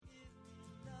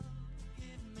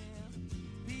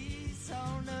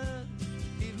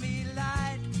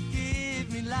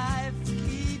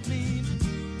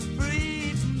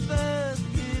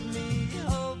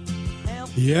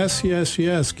Yes, yes,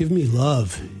 yes. Give me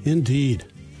love. Indeed.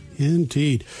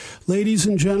 Indeed. Ladies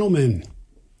and gentlemen,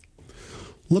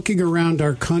 looking around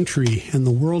our country and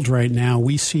the world right now,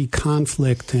 we see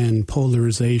conflict and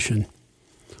polarization.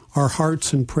 Our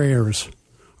hearts and prayers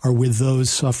are with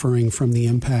those suffering from the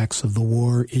impacts of the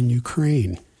war in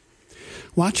Ukraine.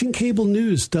 Watching cable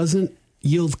news doesn't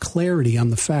yield clarity on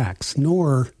the facts,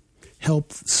 nor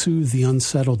help soothe the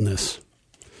unsettledness.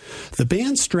 The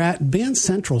Band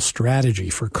Central strategy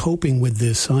for coping with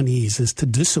this unease is to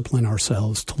discipline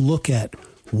ourselves to look at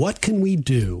what can we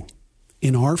do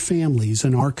in our families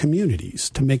and our communities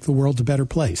to make the world a better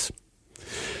place.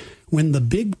 When the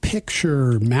big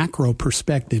picture macro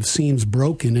perspective seems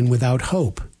broken and without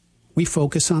hope, we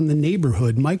focus on the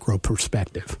neighborhood micro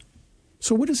perspective.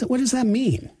 So what does that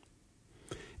mean?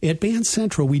 At Band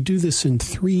Central, we do this in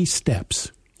 3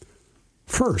 steps.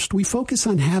 First, we focus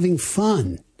on having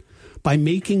fun by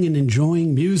making and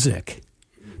enjoying music.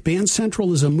 Band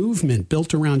Central is a movement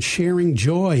built around sharing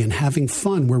joy and having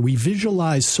fun, where we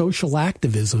visualize social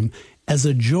activism as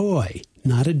a joy,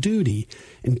 not a duty,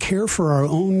 and care for our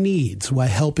own needs while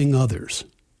helping others.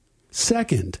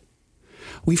 Second,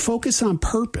 we focus on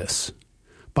purpose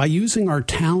by using our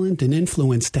talent and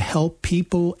influence to help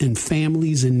people and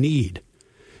families in need.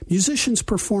 Musicians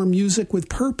perform music with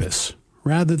purpose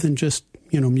rather than just,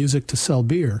 music to sell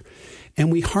beer.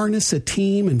 And we harness a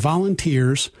team and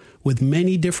volunteers with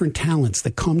many different talents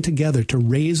that come together to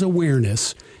raise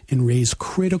awareness and raise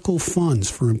critical funds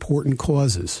for important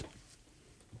causes.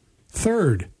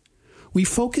 Third, we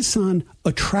focus on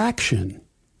attraction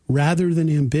rather than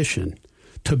ambition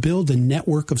to build a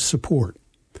network of support.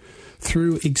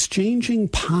 Through exchanging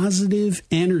positive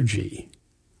energy,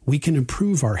 we can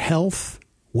improve our health,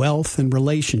 wealth, and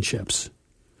relationships.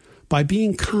 By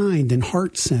being kind and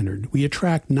heart-centered, we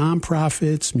attract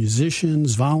nonprofits,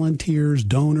 musicians, volunteers,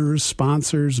 donors,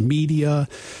 sponsors, media,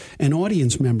 and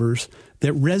audience members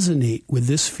that resonate with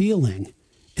this feeling,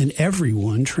 and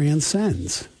everyone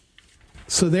transcends.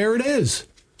 So there it is,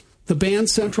 the Band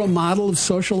Central model of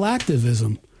social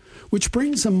activism, which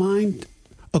brings to mind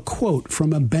a quote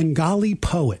from a Bengali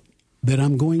poet that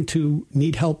I'm going to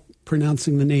need help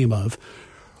pronouncing the name of,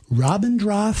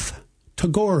 Rabindranath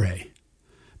Tagore,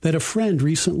 that a friend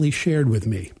recently shared with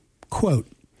me. Quote,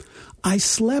 "I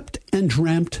slept and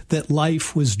dreamt that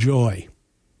life was joy.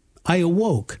 I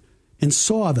awoke and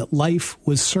saw that life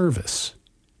was service.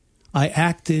 I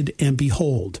acted and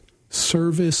behold,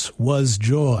 service was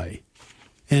joy."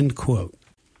 End quote.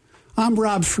 I'm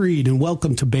Rob Freed, and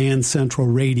welcome to Band Central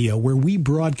Radio, where we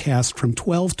broadcast from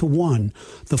 12 to 1,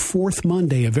 the 4th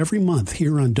Monday of every month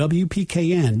here on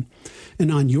WPKN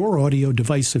and on your audio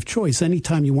device of choice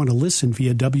anytime you want to listen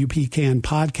via WPKN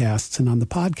podcasts and on the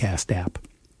podcast app.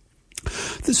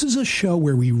 This is a show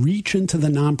where we reach into the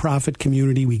nonprofit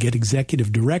community. We get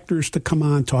executive directors to come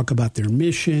on, talk about their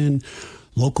mission.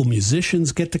 Local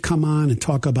musicians get to come on and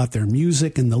talk about their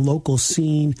music and the local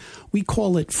scene. We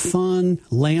call it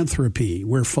Fun-lanthropy,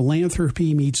 where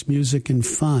philanthropy meets music and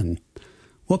fun.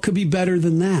 What could be better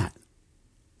than that?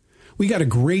 We got a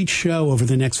great show over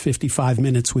the next 55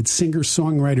 minutes with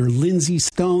singer-songwriter Lindsay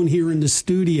Stone here in the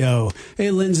studio.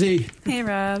 Hey, Lindsay. Hey,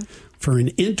 Rob. For an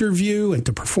interview and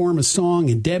to perform a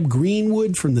song, and Deb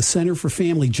Greenwood from the Center for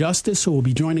Family Justice, who will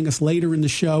be joining us later in the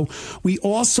show. We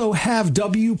also have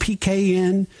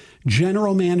WPKN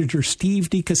General Manager Steve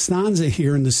DiCostanza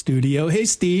here in the studio. Hey,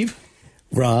 Steve.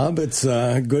 Rob, it's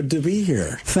good to be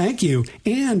here. Thank you.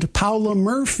 And Paula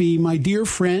Murphy, my dear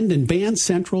friend and Band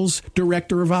Central's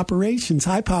Director of Operations.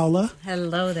 Hi, Paula.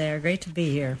 Hello there. Great to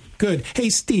be here. Good. Hey,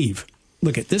 Steve.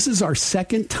 Look, this is our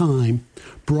second time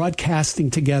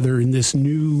broadcasting together in this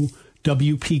new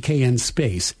WPKN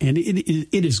space, and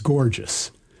it is gorgeous.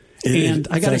 And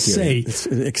I got to say, it's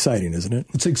exciting, isn't it?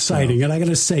 It's exciting, yeah. And I got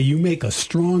to say, you make a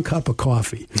strong cup of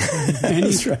coffee.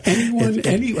 That's right.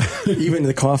 Even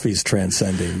the coffee's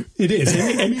transcending. It is.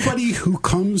 Anybody who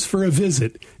comes for a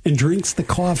visit and drinks the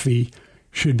coffee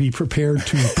should be prepared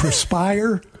to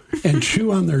perspire and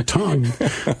chew on their tongue,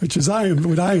 which is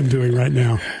what I am doing right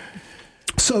now.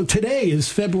 So today is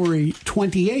February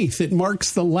 28th. It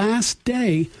marks the last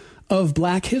day of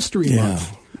Black History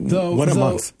Month. What a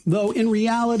month. Though in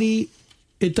reality,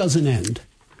 it doesn't end.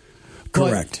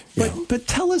 Correct. But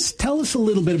tell us a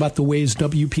little bit about the ways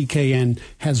WPKN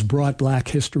has brought Black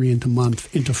History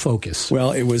into focus.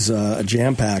 Well, it was a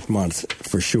jam-packed month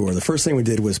for sure. The first thing we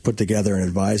did was put together an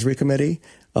advisory committee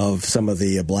of some of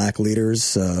the black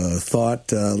leaders,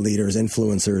 thought leaders,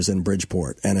 influencers in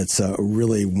Bridgeport. And it's a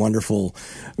really wonderful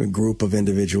group of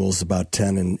individuals, about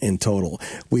 10 in total.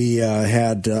 We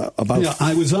had about... Yeah,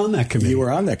 I was on that committee. You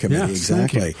were on that committee, yes,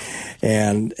 exactly.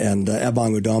 And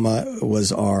Ebong Udoma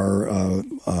was our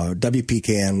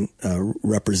WPKN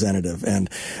representative. And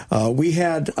we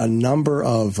had a number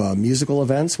of musical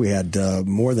events. We had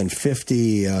more than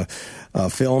 50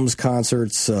 films,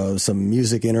 concerts, some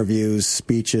music interviews,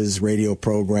 speeches, radio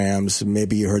programs.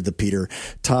 Maybe you heard the Peter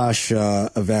Tosh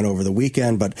event over the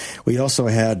weekend, but we also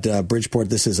had Bridgeport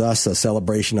This Is Us, a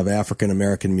celebration of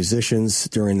African-American musicians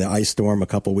during the ice storm a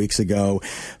couple weeks ago.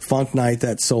 Funk Night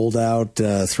that sold out,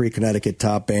 3 Connecticut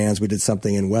top bands. We did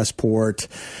something in Westport.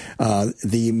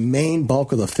 The main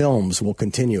bulk of the films will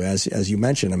continue, as you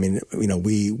mentioned. I mean,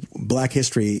 Black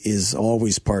history is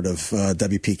always part of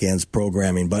WPKN's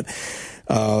programming, but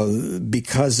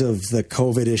because of the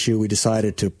COVID issue, we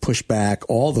decided to push back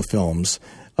all the films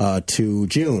to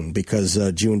June, because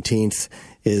Juneteenth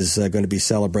is going to be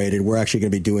celebrated. We're actually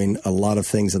going to be doing a lot of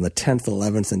things on the 10th,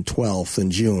 11th, and 12th in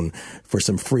June for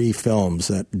some free films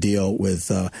that deal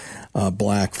with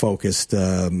Black-focused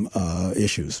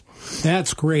issues.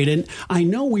 That's great. And I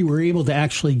know we were able to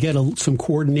actually get some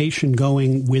coordination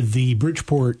going with the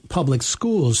Bridgeport Public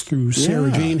Schools through Sarah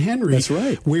Jane Henry. That's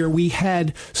right. Where we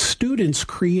had students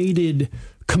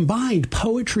combined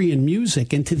poetry and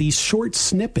music into these short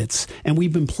snippets, and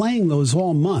we've been playing those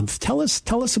all month. Tell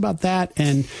us about that.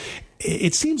 And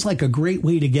it seems like a great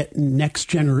way to get next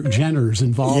geners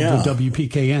involved with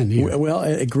WPKN here. Well,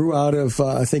 it grew out of,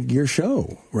 I think, your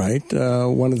show, right?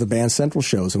 One of the Band Central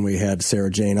shows, and we had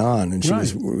Sarah Jane on, and she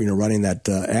was running that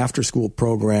after-school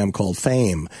program called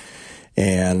Fame.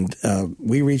 And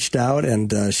we reached out,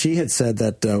 and she had said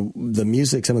that some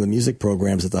of the music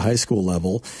programs at the high school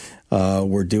level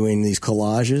were doing these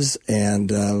collages,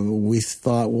 and we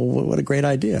thought, well, what a great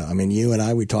idea. I mean, you and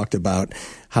I, we talked about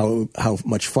how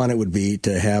much fun it would be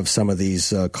to have some of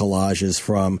these collages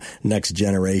from next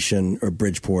generation or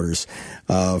Bridgeporters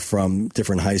from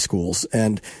different high schools.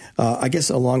 And I guess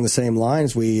along the same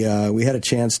lines, we had a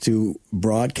chance to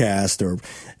broadcast or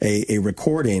a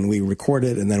recording. We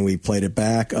recorded and then we played it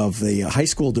back of the high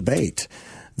school debate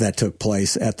that took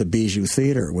place at the Bijou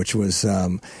Theater, which was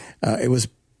it was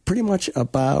pretty much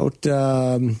about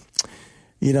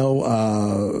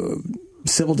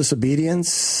civil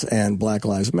disobedience and Black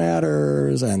Lives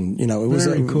Matters, and it was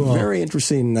very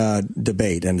interesting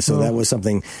debate, and so that was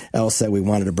something else that we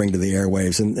wanted to bring to the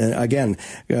airwaves. And again,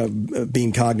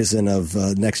 being cognizant of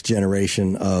next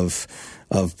generation of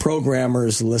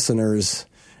programmers, listeners,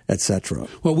 etc.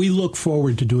 Well, we look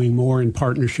forward to doing more in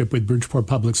partnership with Bridgeport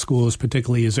Public Schools,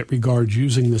 particularly as it regards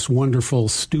using this wonderful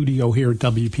studio here at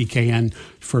WPKN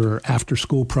for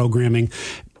after-school programming.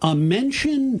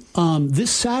 Mention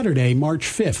this Saturday, March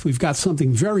 5th, we've got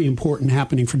something very important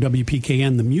happening for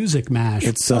WPKN, the Music Mash.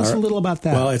 Tell us a little about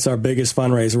that. Well, it's our biggest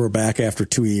fundraiser. We're back after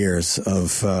 2 years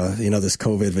of this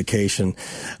COVID vacation.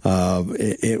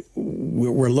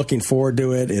 We're looking forward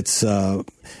to it.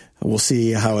 We'll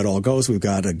see how it all goes. We've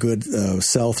got a good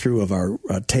sell-through of our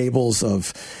tables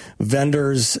of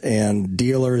vendors and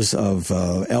dealers of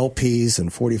LPs and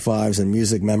 45s and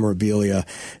music memorabilia.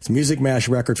 It's Music Mash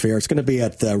Record Fair. It's going to be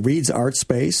at Reed's Art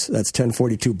Space. That's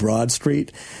 1042 Broad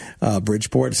Street,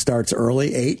 Bridgeport. It starts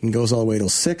early, 8, and goes all the way till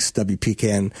 6.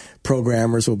 WPKN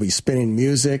programmers will be spinning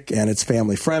music, and it's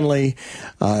family-friendly.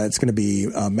 It's going to be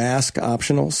mask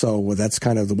optional, so that's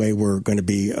kind of the way we're going to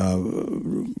be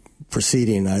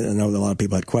proceeding. I know that a lot of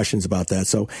people had questions about that.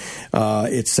 So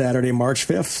it's Saturday, March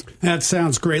 5th. That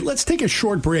sounds great. Let's take a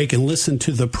short break and listen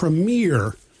to the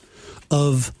premiere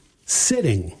of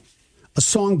Sitting, a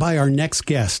song by our next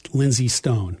guest, Lindsey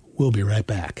Stone. We'll be right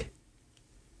back.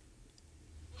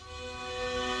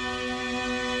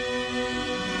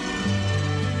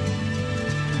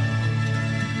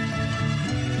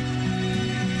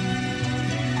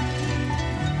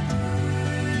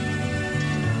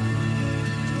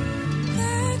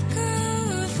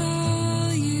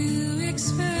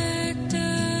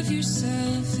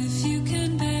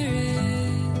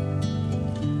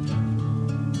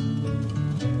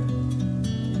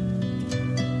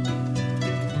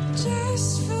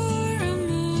 Just for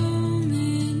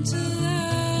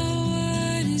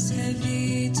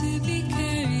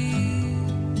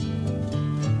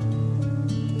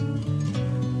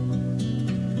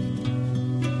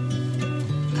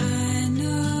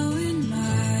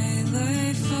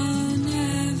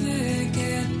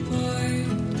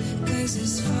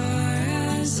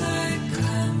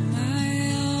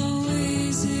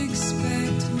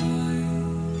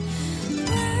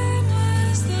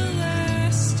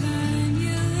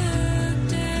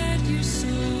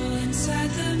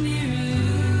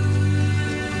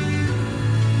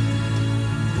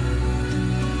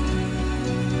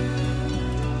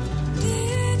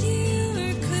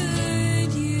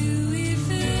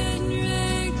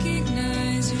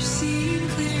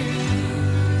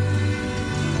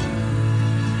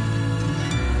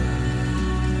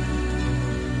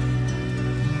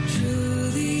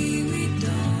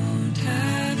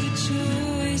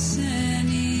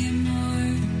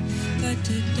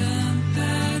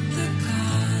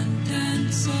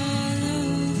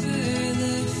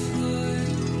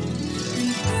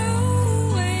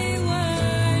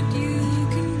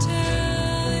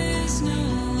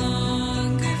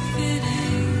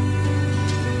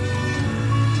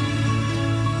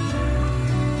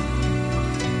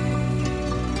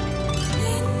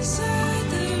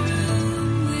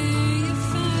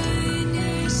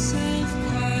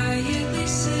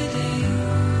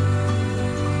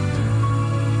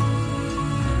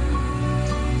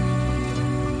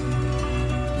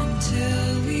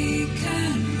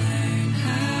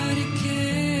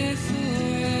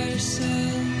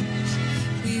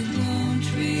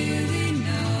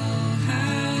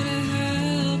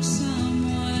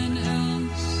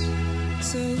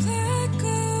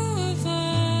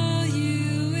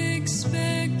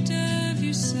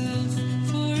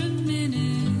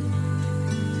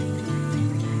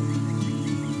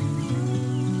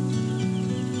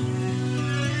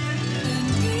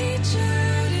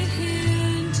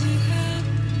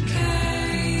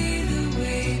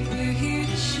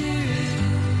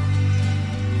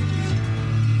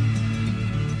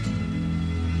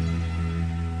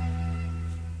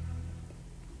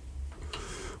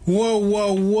Whoa,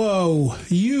 whoa, whoa.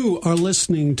 You are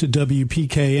listening to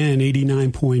WPKN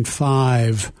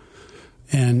 89.5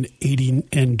 and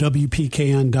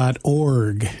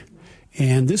WPKN.org.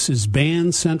 And this is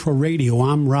Band Central Radio.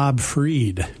 I'm Rob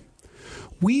Freed.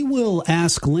 We will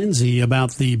ask Lindsay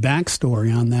about the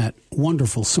backstory on that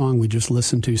wonderful song we just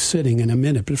listened to, Sitting, in a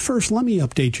minute. But first, let me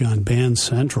update you on Band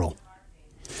Central.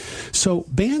 So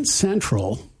Band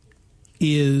Central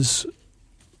is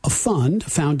a fund, a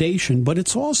foundation, but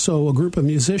it's also a group of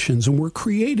musicians, and we're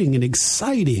creating an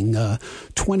exciting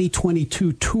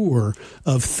 2022 tour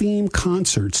of themed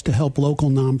concerts to help local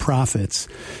nonprofits.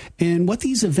 And what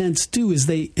these events do is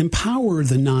they empower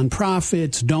the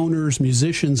nonprofits, donors,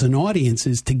 musicians, and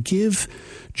audiences to give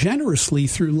generously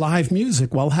through live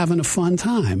music while having a fun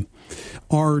time.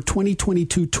 Our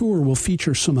 2022 tour will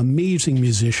feature some amazing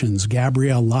musicians: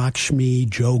 Gabrielle Lakshmi,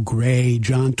 Joe Gray,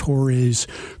 John Torres,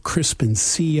 Crispin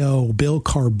Cio, Bill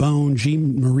Carbone,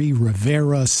 Jean-Marie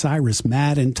Rivera, Cyrus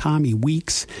Madden, Tommy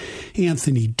Weeks,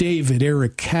 Anthony David,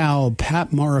 Eric Cal,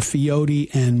 Pat Marafiotti,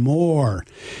 and more.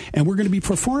 And we're going to be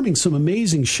performing some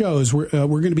amazing shows. We're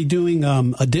going to be doing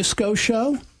a disco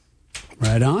show.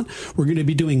 Right on. We're going to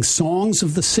be doing songs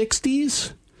of the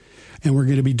 60s. And we're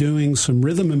going to be doing some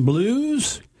rhythm and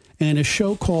blues and a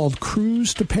show called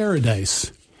Cruise to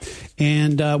Paradise.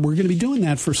 And we're going to be doing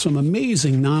that for some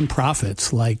amazing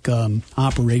nonprofits like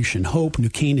Operation Hope, New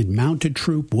Canaan Mounted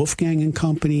Troop, Wolfgang and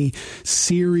Company,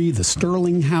 Siri, the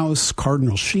Sterling House,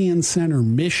 Cardinal Sheehan Center,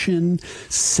 Mission,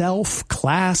 Self,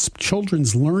 CLASP,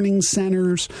 Children's Learning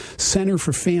Centers, Center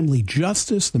for Family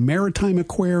Justice, the Maritime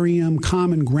Aquarium,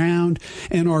 Common Ground,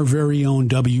 and our very own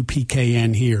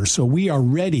WPKN here. So we are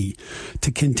ready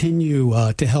to continue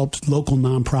to help local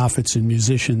nonprofits and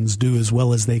musicians do as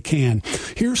well as they can.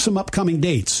 Here's some upcoming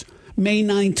dates. May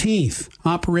 19th,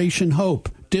 Operation Hope,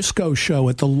 disco show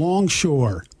at the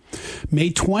Longshore. May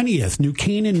 20th, New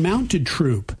Canaan Mounted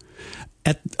Troop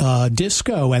at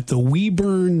disco at the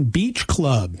Weeburn Beach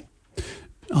Club.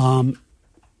 June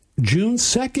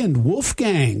 2nd,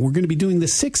 Wolfgang. We're going to be doing the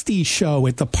 60s show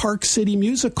at the Park City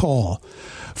Music Hall.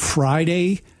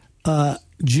 Friday,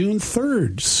 June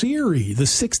 3rd, Siri, the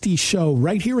 60s show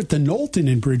right here at the Knowlton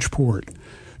in Bridgeport.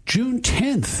 June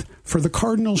 10th, for the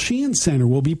Cardinal Sheehan Center,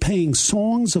 we'll be playing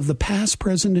songs of the past,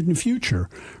 present, and future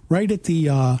right at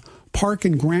the park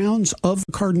and grounds of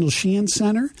the Cardinal Sheehan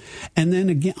Center. And then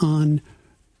again on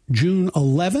June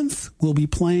 11th, we'll be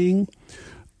playing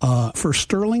for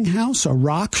Sterling House, a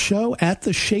rock show at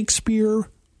the Shakespeare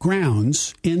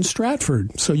grounds in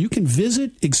Stratford. So you can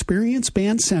visit Experience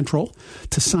Band Central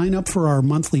to sign up for our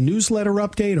monthly newsletter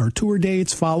update, our tour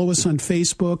dates, follow us on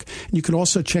Facebook. And you can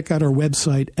also check out our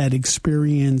website at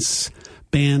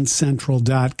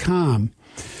experiencebandcentral.com.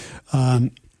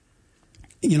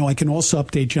 I can also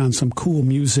update you on some cool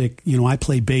music. I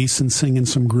play bass and sing in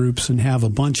some groups and have a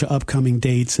bunch of upcoming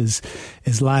dates as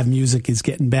live music is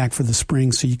getting back for the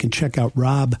spring. So you can check out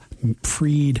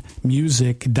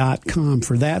robfreedmusic.com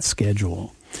for that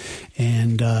schedule.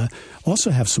 And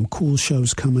also have some cool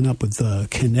shows coming up with the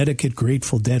Connecticut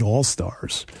Grateful Dead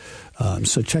All-Stars.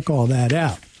 So check all that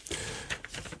out.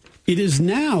 It is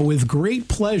now with great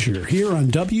pleasure here on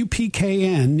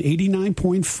WPKN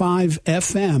 89.5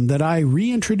 FM that I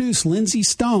reintroduce Lindsay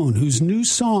Stone, whose new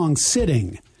song,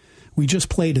 Sitting, we just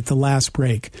played at the last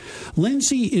break.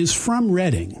 Lindsay is from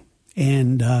Reading,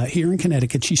 and here in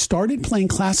Connecticut. She started playing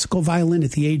classical violin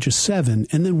at the age of 7,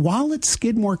 and then while at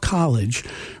Skidmore College,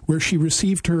 where she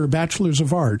received her Bachelor's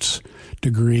of Arts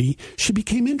degree, she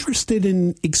became interested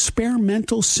in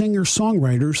experimental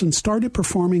singer-songwriters and started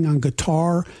performing on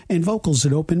guitar and vocals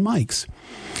at open mics.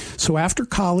 So after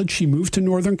college, she moved to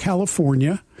Northern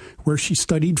California, where she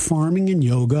studied farming and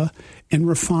yoga and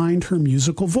refined her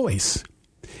musical voice.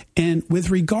 And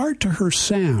with regard to her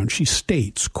sound, she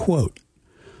states, quote,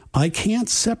 "I can't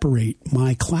separate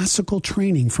my classical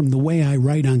training from the way I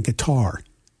write on guitar.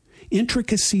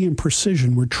 Intricacy and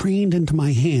precision were trained into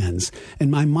my hands, and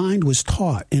my mind was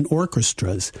taught in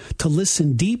orchestras to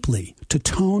listen deeply to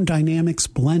tone dynamics,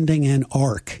 blending, and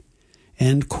arc.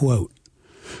 End quote.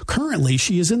 Currently,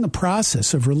 she is in the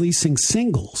process of releasing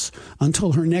singles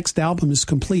until her next album is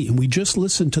complete, and we just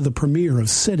listened to the premiere of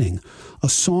Sitting, a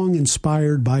song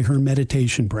inspired by her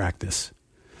meditation practice.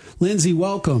 Lindsay,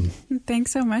 welcome.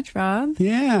 Thanks so much, Rob.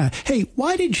 Yeah. Hey,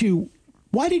 why did you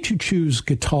choose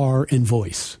guitar and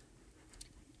voice?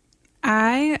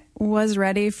 I was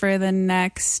ready for the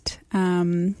next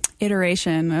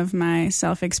iteration of my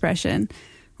self-expression.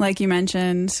 Like you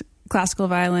mentioned, classical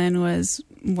violin was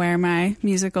where my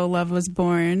musical love was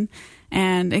born,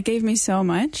 and it gave me so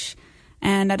much.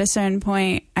 And at a certain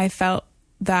point, I felt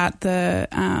that the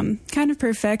kind of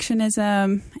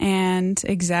perfectionism and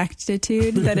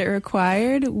exactitude that it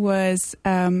required was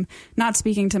not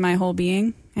speaking to my whole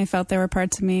being. I felt there were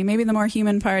parts of me, maybe the more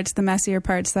human parts, the messier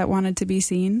parts that wanted to be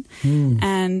seen.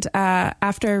 And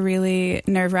after a really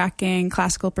nerve-wracking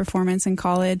classical performance in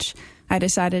college, I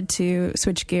decided to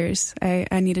switch gears.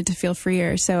 I needed to feel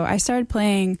freer. So I started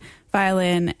playing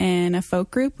violin in a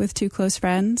folk group with two close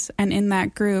friends. And in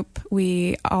that group,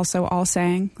 we also all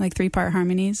sang like 3-part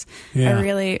harmonies. Yeah. I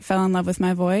really fell in love with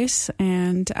my voice,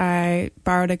 and I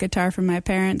borrowed a guitar from my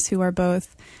parents, who are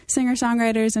both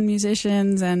singer-songwriters and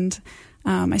musicians. And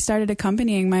I started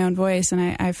accompanying my own voice,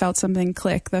 and I felt something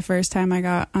click the first time I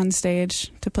got on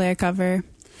stage to play a cover.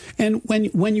 And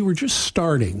when you were just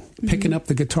starting, picking up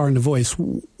the guitar and the voice,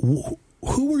 who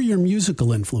were your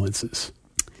musical influences?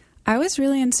 I was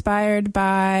really inspired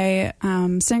by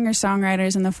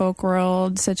singer-songwriters in the folk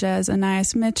world, such as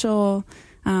Anais Mitchell,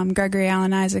 Gregory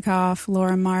Alan Isaacoff,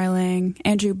 Laura Marling,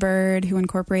 Andrew Bird, who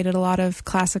incorporated a lot of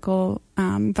classical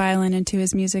violin into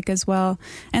his music as well.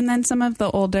 And then some of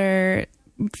the older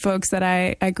folks that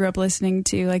I grew up listening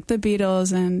to, like the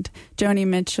Beatles and Joni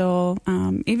Mitchell,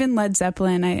 even Led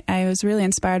Zeppelin. I was really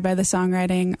inspired by the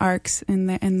songwriting arcs in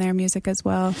their music as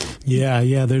well.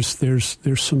 Yeah. There's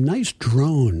some nice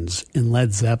drones in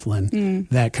Led Zeppelin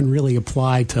that can really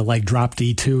apply to like drop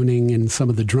D tuning and some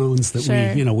of the drones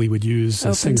that we would use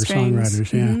as singer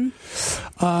songwriters.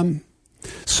 Yeah.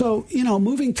 So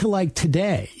moving to like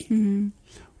today,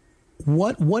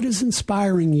 what is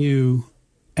inspiring you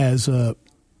as a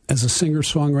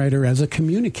singer-songwriter, as a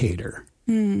communicator?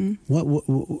 What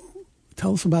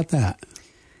tell us about that.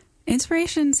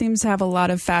 Inspiration seems to have a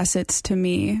lot of facets to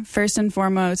me. First and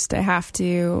foremost, I have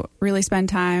to really spend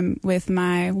time with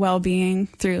my well-being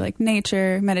through like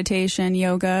nature, meditation,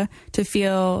 yoga, to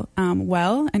feel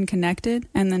well and connected.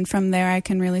 And then from there, I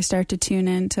can really start to tune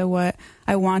into what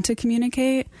I want to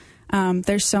communicate.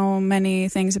 There's so many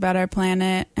things about our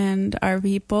planet and our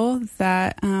people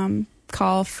that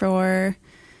calls for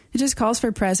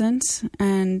presence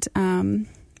and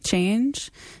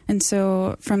change. And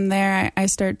so from there, I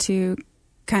start to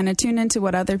kind of tune into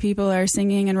what other people are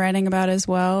singing and writing about as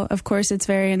well. Of course, it's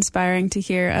very inspiring to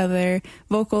hear other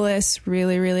vocalists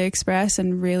really, really express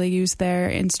and really use their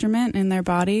instrument in their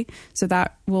body. So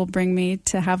that will bring me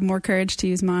to have more courage to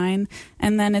use mine.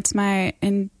 And then it's my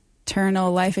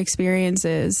internal life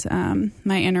experiences,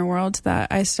 my inner world,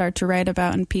 that I start to write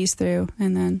about and piece through.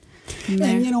 And then from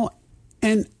there.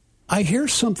 And I hear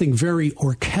something very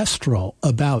orchestral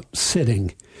about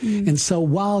Sitting. And so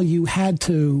while you had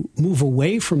to move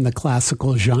away from the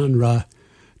classical genre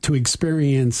to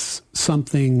experience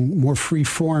something more free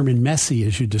form and messy,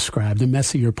 as you described, a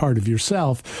messier part of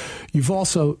yourself, you've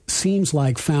also, seems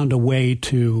like, found a way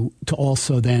to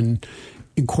also then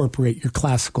incorporate your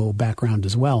classical background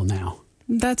as well now.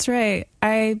 That's right.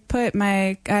 I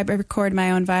record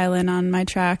my own violin on my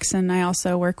tracks, and I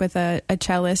also work with a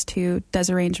cellist who does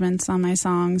arrangements on my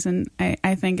songs, and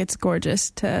I think it's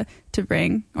gorgeous to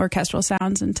bring orchestral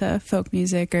sounds into folk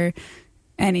music or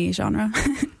any genre.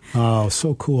 Oh,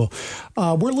 so cool.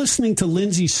 We're listening to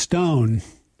Lindsay Stone.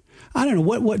 I don't know,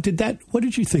 what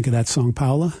did you think of that song,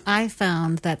 Paula? I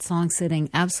found that song Sitting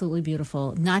absolutely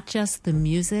beautiful. Not just the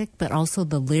music, but also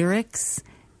the lyrics.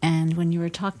 And when you were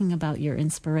talking about your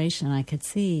inspiration, I could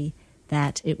see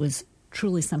that it was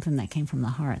truly something that came from the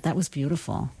heart. That was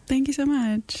beautiful. Thank you so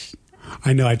much.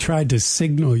 I know. I tried to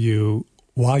signal you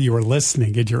while you were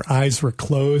listening, and your eyes were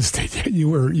closed.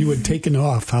 You had taken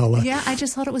off, Paula. Yeah, I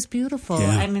just thought it was beautiful.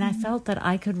 Yeah. I mean, I felt that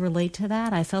I could relate to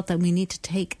that. I felt that we need to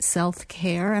take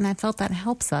self-care, and I felt that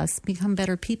helps us become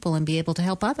better people and be able to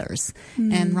help others.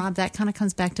 And Rob, that kind of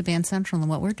comes back to Band Central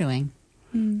and what we're doing.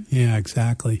 Yeah,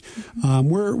 exactly.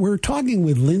 We're talking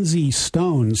with Lindsay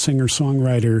Stone,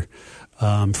 singer-songwriter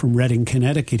from Redding,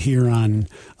 Connecticut, here on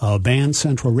Band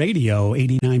Central Radio,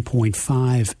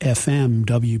 89.5 FM,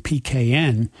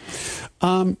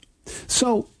 WPKN.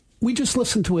 So we just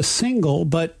listened to a single,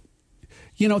 but,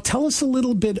 tell us a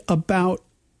little bit about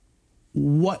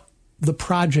what the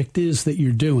project is that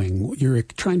you're doing. You're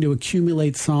trying to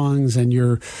accumulate songs, and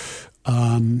you're,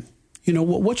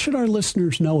 what should our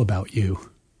listeners know about you?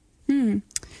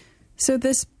 So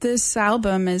this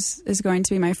album is going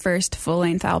to be my first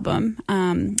full-length album.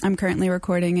 I'm currently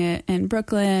recording it in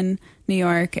Brooklyn, New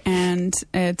York, and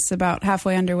it's about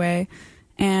halfway underway.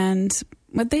 And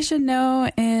what they should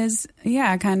know is,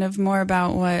 kind of more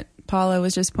about what Paula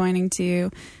was just pointing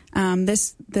to.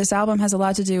 This album has a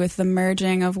lot to do with the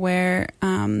merging of where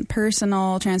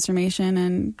personal transformation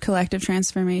and collective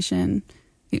transformation,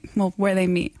 where they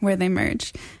meet, where they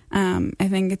merge. I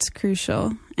think it's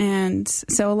crucial. And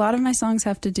so a lot of my songs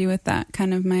have to do with that,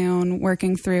 kind of my own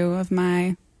working through of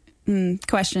my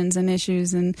questions and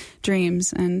issues and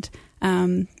dreams. And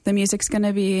the music's going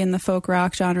to be in the folk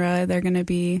rock genre. They're going to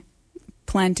be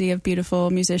plenty of beautiful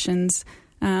musicians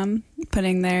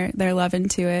putting their love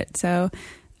into it. So,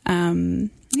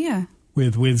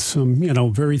 with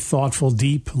some, very thoughtful,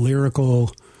 deep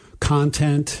lyrical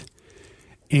content,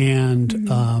 and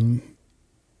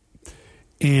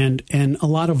and a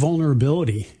lot of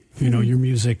vulnerability. Your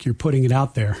music, you're putting it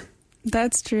out there.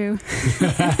 That's true.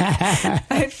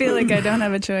 I feel like I don't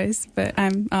have a choice, but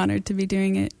I'm honored to be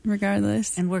doing it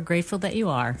regardless. And we're grateful that you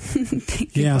are.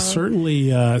 Thank you, yeah,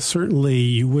 Paula. certainly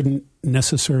you wouldn't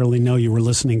necessarily know you were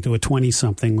listening to a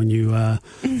 20-something when you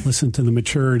listened to the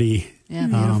maturity. Yeah,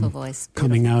 beautiful voice. Beautiful.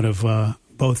 Coming out of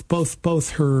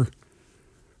both her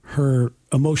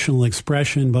emotional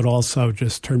expression, but also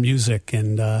just her music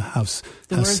and how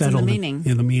settled the meaning.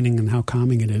 The meaning and how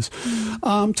calming it is.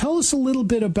 Tell us a little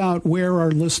bit about where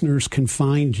our listeners can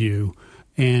find you,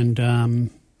 and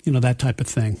that type of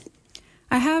thing.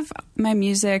 I have my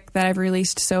music that I've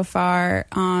released so far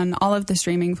on all of the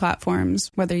streaming platforms,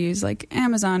 whether you use like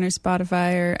Amazon or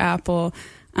Spotify or Apple.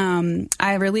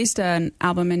 I released an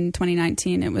album in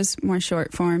 2019. It was more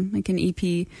short form, like an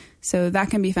EP. So that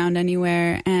can be found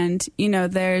anywhere. And,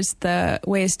 there's the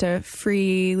ways to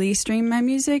freely stream my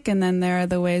music, and then there are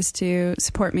the ways to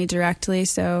support me directly.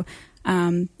 So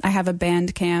I have a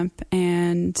Bandcamp,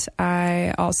 and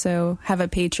I also have a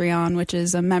Patreon, which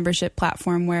is a membership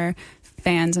platform where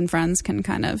fans and friends can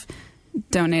kind of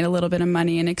donate a little bit of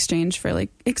money in exchange for like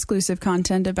exclusive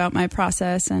content about my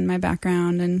process and my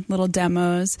background and little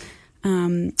demos.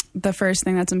 The first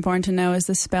thing that's important to know is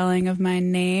the spelling of my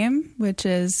name, which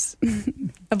is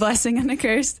a blessing and a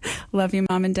curse. Love you,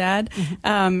 Mom and Dad.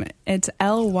 It's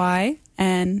LYNDSAY.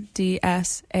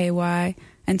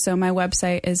 And so my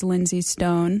website is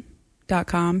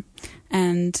lindsaystone.com,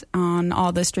 and on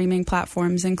all the streaming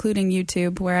platforms, including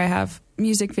YouTube, where I have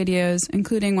music videos,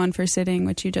 including one for sitting,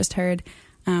 which you just heard.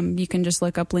 You can just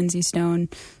look up Lindsay Stone,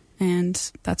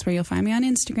 and that's where you'll find me on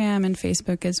Instagram and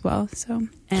Facebook as well. So,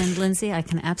 and Lindsay, I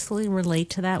can absolutely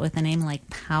relate to that with a name like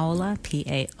Paola,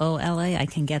 Paola. I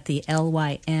can get the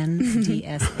LYNDSAY.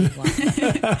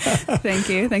 Thank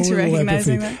you. Thanks for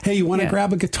recognizing that. Hey, you want to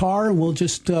grab a guitar and we'll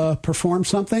just perform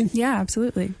something? Yeah,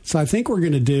 absolutely. So I think we're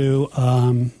going to do,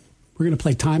 we're going to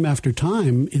play Time After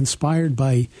Time, inspired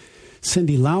by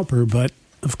Cyndi Lauper, but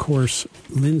of course,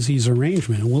 Lindsay's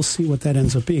arrangement. And we'll see what that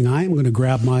ends up being. I am going to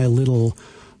grab my little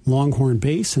Longhorn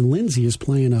bass, and Lindsay is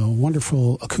playing a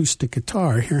wonderful acoustic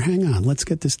guitar. Here, hang on. Let's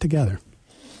get this together.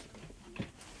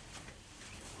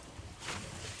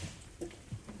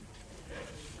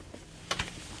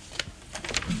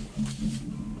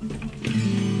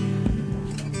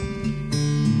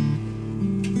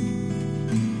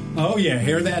 Oh, yeah.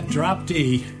 Hear that drop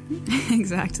D.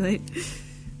 Exactly.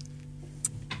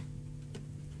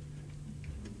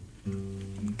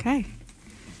 Okay.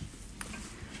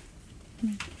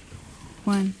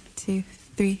 1, 2,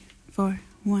 3, 4.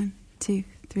 1, 2,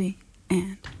 3,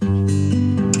 and.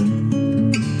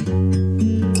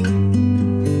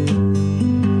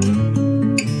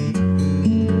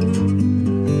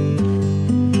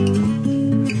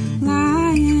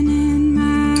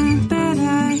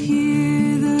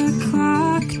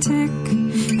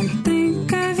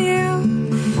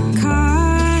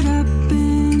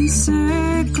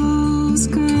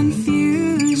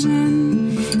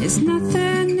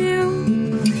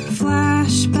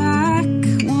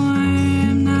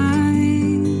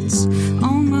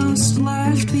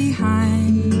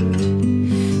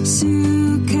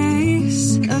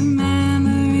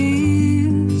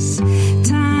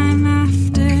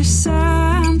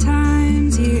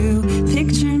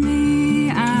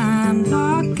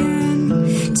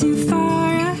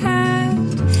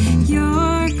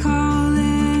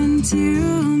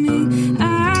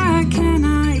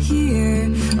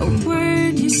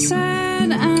 You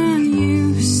said, and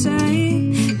you said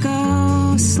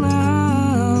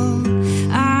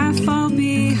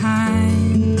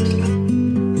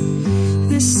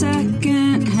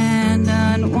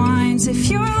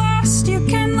you're lost, you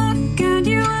can look and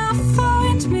you will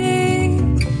find me.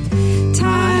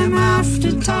 Time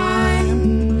after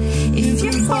time. If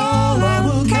you fall, I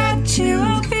will catch you.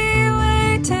 I'll be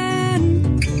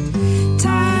waiting.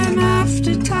 Time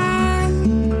after time.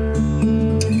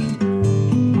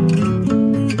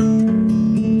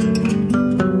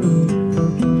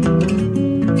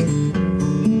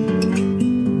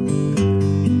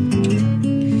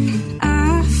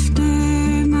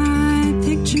 After my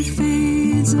picture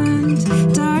fades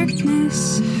and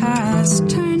darkness has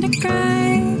turned to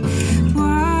gray,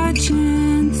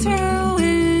 watching through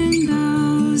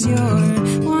windows,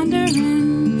 you're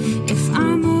wondering if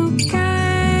I'm okay,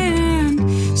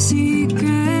 and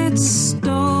secrets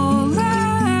stolen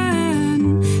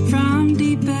from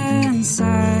deep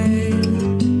inside.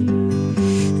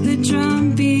 The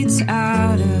drum beats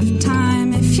out of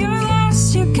time. If you're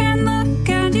lost, you can look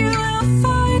and you will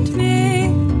find me.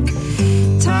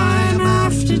 Time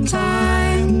after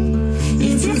time.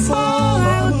 If you fall,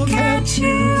 I will catch you.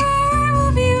 I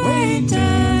will be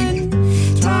waiting.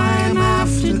 Time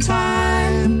after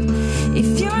time.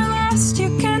 If you're lost,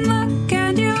 you can look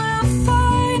and you will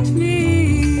find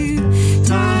me.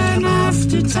 Time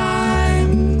after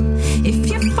time. If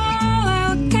you fall,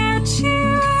 I'll catch you.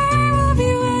 I will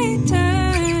be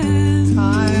waiting.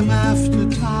 Time after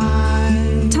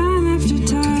time. Time after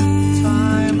time.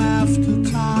 Time after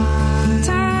time.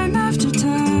 Time after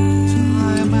time.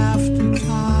 Time after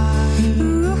time.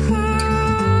 Ooh.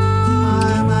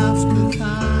 Time after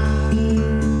time.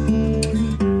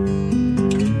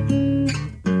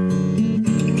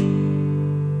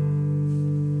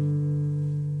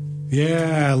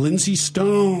 Yeah, Lindsay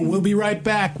Stone. We'll be right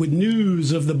back with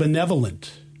news of the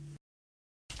benevolent.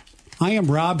 I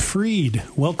am Rob Freed.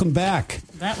 Welcome back.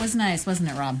 That was nice, wasn't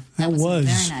it, Rob? That was.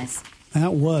 Very nice.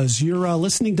 That was. You're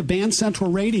listening to Band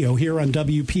Central Radio here on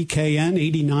WPKN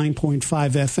 89.5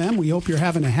 FM. We hope you're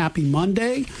having a happy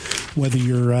Monday, whether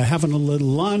you're having a little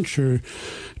lunch or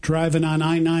driving on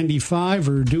I-95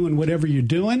 or doing whatever you're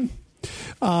doing.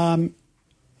 We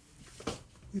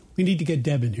need to get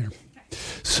Deb in here.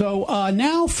 So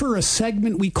now for a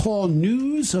segment we call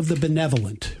News of the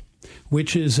Benevolent,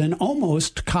 which is an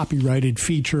almost copyrighted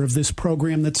feature of this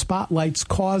program that spotlights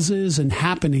causes and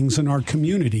happenings in our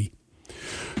community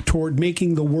toward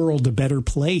making the world a better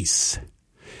place.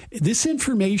 This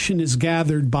information is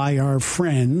gathered by our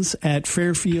friends at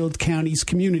Fairfield County's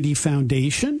Community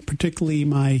Foundation, particularly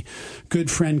my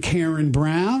good friend Karen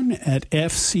Brown at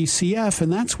FCCF,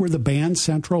 and that's where the Band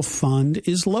Central Fund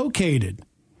is located.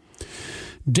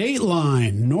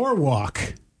 Dateline,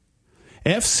 Norwalk.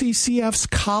 FCCF's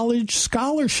college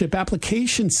scholarship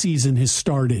application season has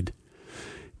started.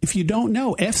 If you don't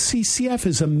know, FCCF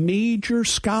is a major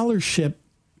scholarship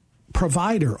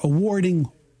provider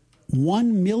awarding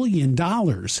 $1 million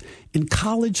in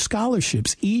college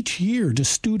scholarships each year to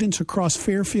students across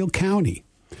Fairfield County.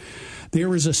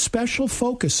 There is a special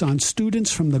focus on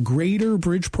students from the greater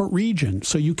Bridgeport region,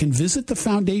 so you can visit the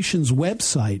foundation's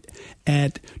website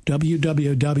at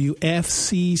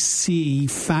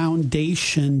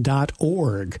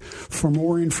www.fccfoundation.org for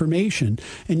more information.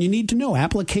 And you need to know,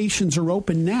 applications are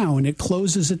open now, and it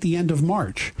closes at the end of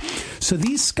March. So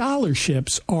these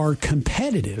scholarships are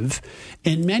competitive,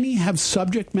 and many have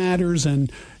subject matters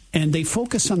and they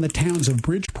focus on the towns of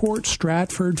Bridgeport,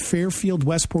 Stratford, Fairfield,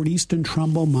 Westport, Easton,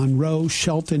 Trumbull, Monroe,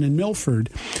 Shelton, and Milford.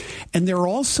 And there are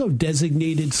also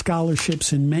designated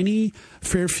scholarships in many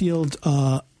Fairfield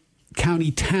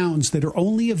County towns that are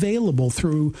only available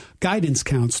through guidance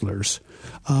counselors.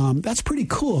 That's pretty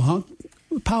cool, huh,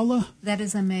 Paula? That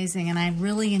is amazing, and I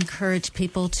really encourage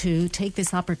people to take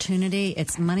this opportunity.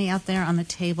 It's money out there on the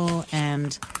table,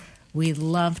 and we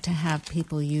love to have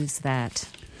people use that.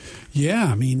 Yeah,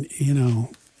 I mean, you know,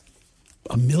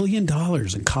 $1 million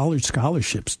in college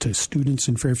scholarships to students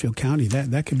in Fairfield County.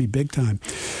 That could be big time.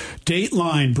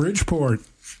 Dateline, Bridgeport.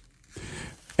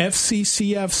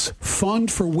 FCCF's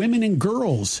Fund for Women and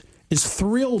Girls is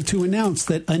thrilled to announce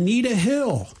that Anita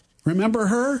Hill, remember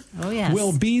her? Oh, yes.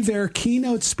 Will be their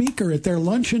keynote speaker at their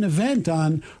luncheon event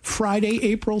on Friday,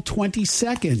 April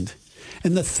 22nd.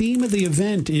 And the theme of the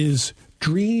event is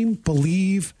Dream,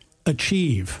 Believe,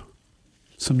 Achieve.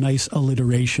 Some nice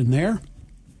alliteration there.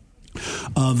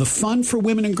 The Fund for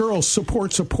Women and Girls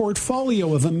supports a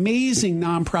portfolio of amazing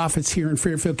nonprofits here in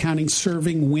Fairfield County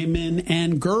serving women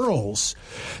and girls.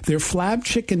 Their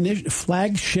flagship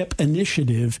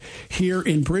initiative here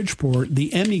in Bridgeport,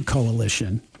 the Emmy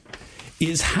Coalition,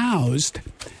 is housed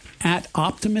at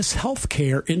Optimus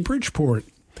Healthcare in Bridgeport.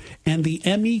 And the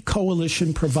Emmy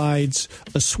Coalition provides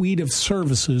a suite of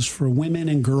services for women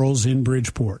and girls in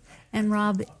Bridgeport. And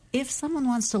Rob, If someone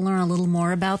wants to learn a little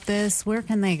more about this, where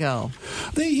can they go?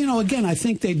 Again, I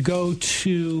think they'd go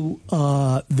to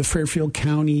the Fairfield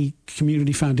County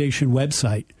Community Foundation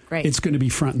website. Great. It's going to be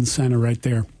front and center right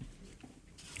there.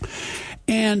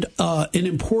 And an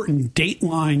important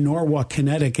Dateline, Norwalk,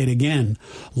 Connecticut. Again,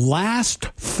 last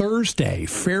Thursday,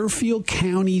 Fairfield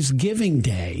County's Giving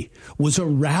Day was a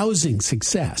rousing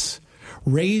success,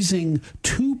 raising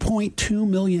 $2.2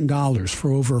 million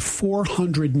for over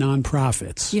 400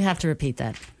 nonprofits. You have to repeat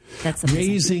that. That's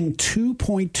amazing. Raising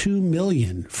 $2.2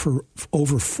 million for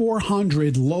over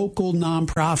 400 local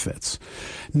nonprofits.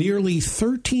 Nearly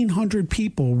 1,300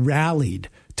 people rallied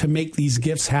to make these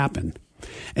gifts happen.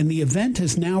 And the event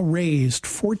has now raised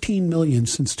 $14 million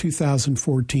since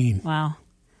 2014. Wow.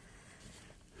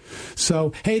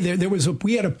 So, hey,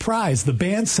 we had a prize, the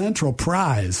Band Central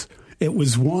Prize. It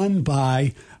was won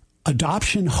by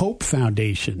Adoption Hope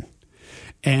Foundation.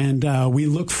 And we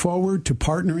look forward to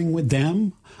partnering with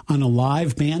them on a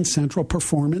live Band Central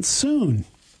performance soon.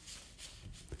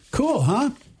 Cool,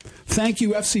 huh? Thank you,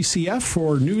 FCCF,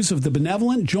 for News of the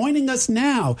Benevolent. Joining us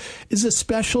now is a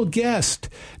special guest,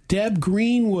 Deb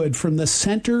Greenwood from the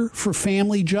Center for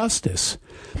Family Justice.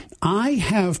 I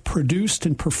have produced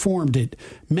and performed at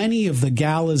many of the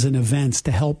galas and events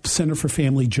to help Center for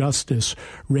Family Justice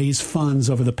raise funds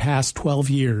over the past 12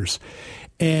 years.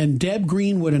 And Deb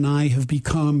Greenwood and I have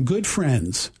become good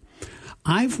friends.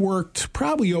 I've worked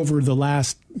probably over the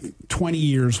last 20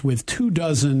 years with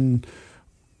 24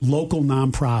 local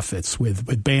nonprofits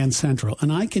with Band Central.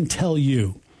 And I can tell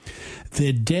you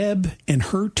that Deb and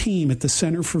her team at the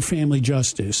Center for Family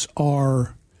Justice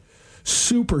are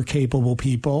super capable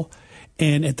people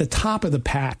and at the top of the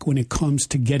pack when it comes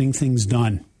to getting things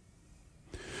done.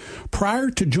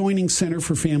 Prior to joining Center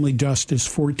for Family Justice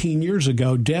 14 years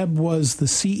ago, Deb was the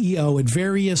CEO at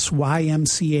various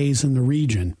YMCAs in the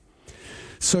region.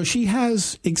 So she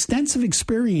has extensive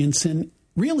experience in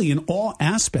all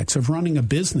aspects of running a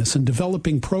business and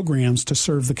developing programs to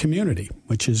serve the community,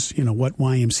 which is, what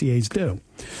YMCAs do.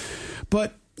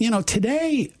 But,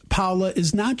 today, Paula,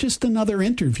 is not just another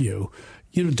interview.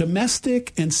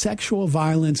 Domestic and sexual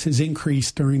violence has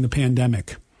increased during the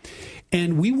pandemic.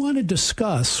 And we want to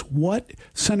discuss what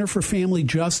Center for Family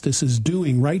Justice is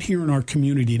doing right here in our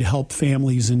community to help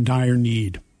families in dire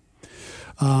need.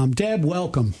 Deb,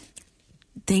 welcome.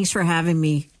 Thanks for having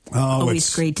me.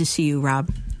 Always great to see you,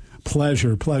 Rob.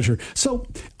 Pleasure. So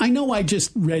I know I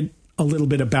just read a little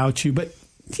bit about you, but,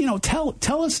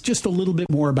 tell us just a little bit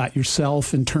more about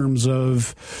yourself in terms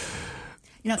of...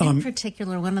 in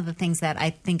particular, one of the things that I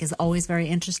think is always very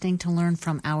interesting to learn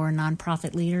from our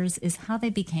nonprofit leaders is how they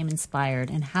became inspired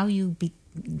and how you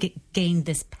gained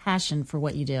this passion for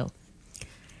what you do.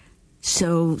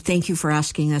 So thank you for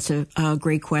asking. That's a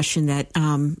great question that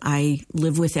I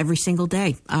live with every single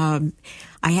day.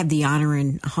 I have the honor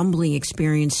and humbling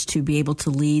experience to be able to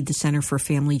lead the Center for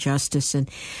Family Justice. And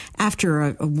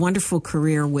after a wonderful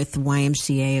career with the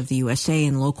YMCA of the USA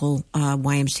and local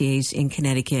YMCAs in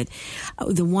Connecticut,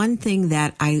 the one thing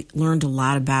that I learned a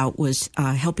lot about was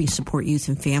helping support youth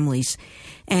and families.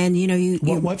 And,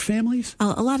 what families?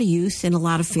 A lot of youth and a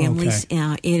lot of families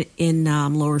in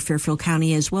Lower Fairfield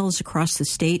County as well as across the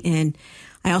state. And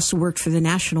I also worked for the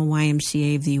National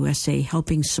YMCA of the USA,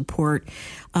 helping support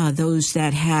those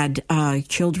that had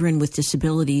children with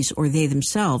disabilities or they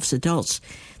themselves, adults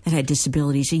that had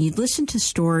disabilities. And you'd listen to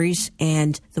stories.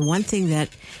 And the one thing that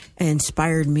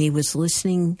inspired me was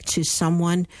listening to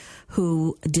someone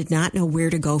who did not know where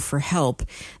to go for help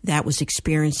that was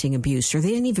experiencing abuse, or they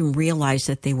didn't even realize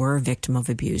that they were a victim of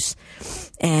abuse.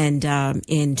 And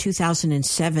in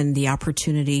 2007, the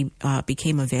opportunity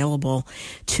became available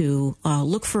to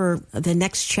look for the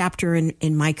next chapter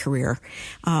in my career.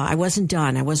 I wasn't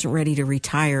done. I wasn't ready to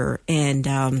retire. And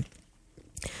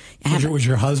was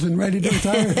your husband ready to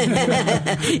retire?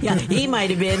 Yeah, he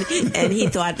might have been. And he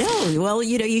thought,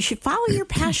 you should follow your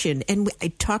passion. And I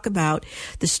talk about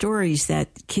the stories that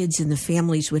kids and the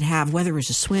families would have, whether it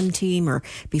was a swim team or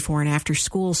before and after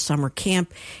school, summer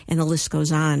camp, and the list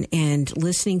goes on. And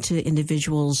listening to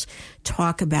individuals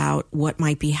talk about what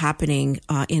might be happening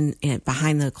in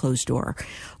behind the closed door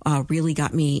really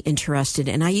got me interested.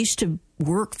 And I used to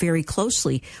work very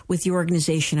closely with the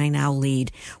organization I now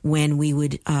lead when we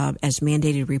would, as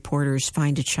mandated reporters,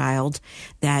 find a child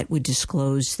that would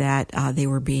disclose that they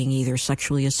were being either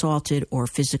sexually assaulted or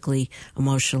physically,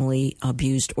 emotionally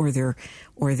abused, or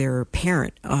their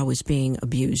parent was being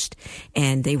abused.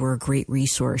 And they were a great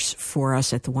resource for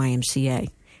us at the YMCA.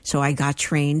 So I got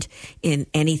trained in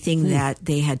anything that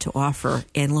they had to offer.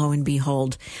 And lo and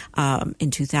behold,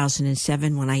 in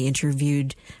 2007, when I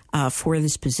interviewed for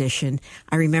this position,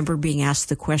 I remember being asked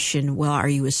the question, well, are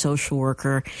you a social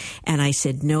worker? And I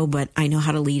said, no, but I know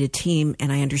how to lead a team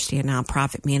and I understand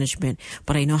nonprofit management,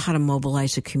 but I know how to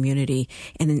mobilize a community.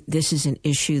 And this is an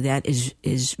issue that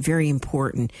is very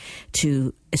important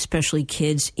to especially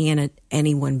kids and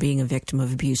anyone being a victim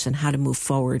of abuse, and how to move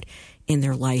forward in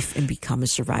their life and become a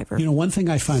survivor. You know, one thing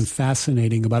I find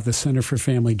fascinating about the Center for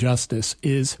Family Justice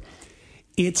is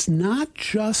it's not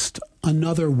just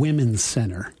another women's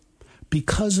center.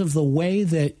 Because of the way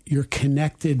that you're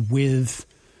connected with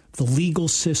the legal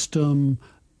system,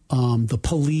 the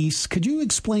police, could you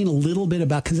explain a little bit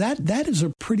about, because that is a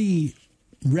pretty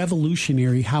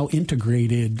revolutionary how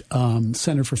integrated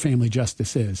Center for Family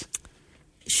Justice is.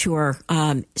 Sure.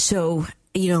 So,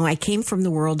 you know, I came from the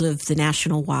world of the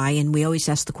National Y, and we always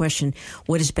ask the question,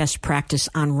 what is best practice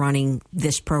on running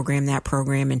this program, that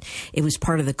program? And it was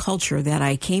part of the culture that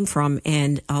I came from,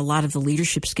 and a lot of the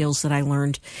leadership skills that I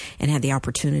learned and had the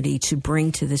opportunity to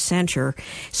bring to the center.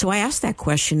 So I asked that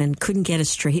question and couldn't get a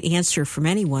straight answer from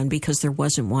anyone because there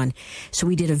wasn't one. So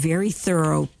we did a very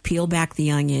thorough peel back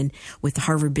the onion with the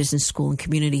Harvard Business School and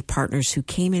community partners who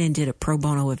came in and did a pro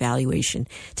bono evaluation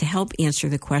to help answer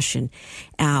the question.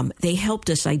 They helped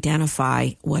us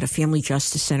identify what a family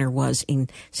justice center was in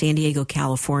San Diego,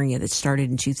 California, that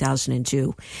started in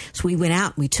 2002. So we went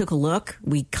out, we took a look,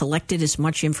 we collected as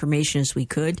much information as we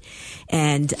could,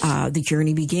 and the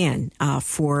journey began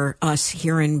for us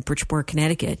here in Bridgeport,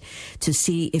 Connecticut, to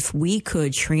see if we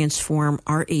could transform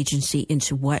our agency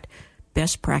into what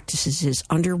best practices is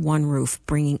under one roof,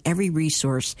 bringing every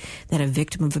resource that a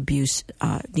victim of abuse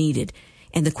needed.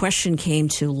 And the question came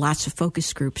to lots of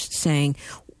focus groups saying,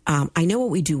 I know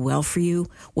what we do well for you.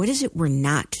 What is it we're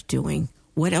not doing?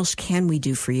 What else can we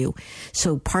do for you?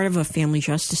 So part of a family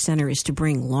justice center is to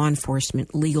bring law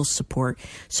enforcement, legal support,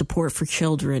 support for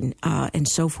children, and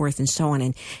so forth and so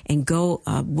on, and go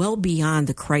well beyond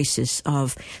the crisis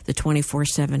of the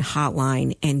 24/7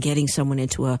 hotline and getting someone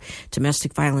into a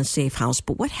domestic violence safe house.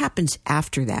 But what happens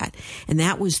after that? And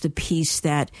that was the piece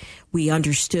that we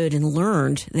understood and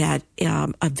learned, that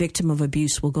a victim of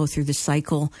abuse will go through the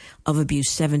cycle of abuse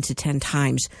 7 to 10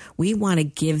 times. We want to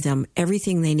give them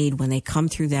everything they need when they come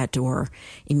through that door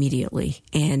immediately,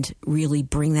 and really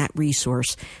bring that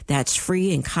resource that's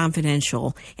free and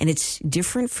confidential. And it's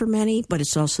different for many, but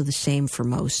it's also the same for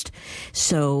most.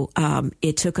 So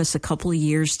it took us a couple of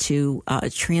years to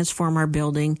transform our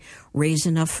building, raise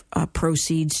enough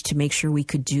proceeds to make sure we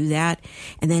could do that,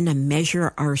 and then to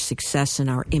measure our success and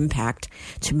our impact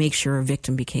to make sure a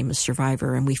victim became a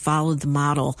survivor. And we followed the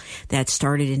model that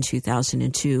started in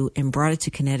 2002 and brought it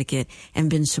to Connecticut, and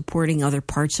been supporting other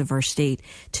parts of our state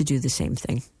to do the same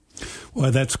thing.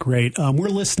 Well, that's great. We're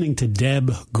listening to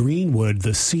Deb Greenwood,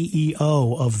 the CEO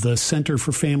of the Center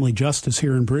for Family Justice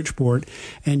here in Bridgeport,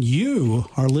 and you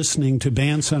are listening to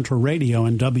Band Central Radio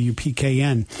and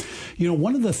WPKN. You know,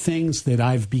 one of the things that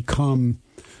I've become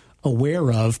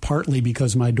aware of, partly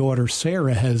because my daughter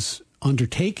Sarah has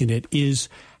undertaken it, is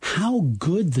how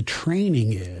good the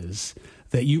training is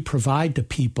that you provide to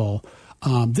people.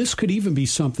 This could even be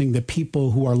something that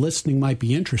people who are listening might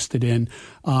be interested in.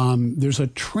 There's a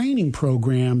training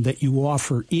program that you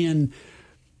offer in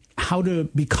how to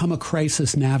become a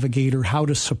crisis navigator, how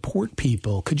to support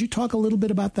people. Could you talk a little bit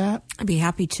about that? I'd be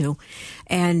happy to.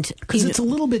 And because it's a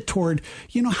little bit toward,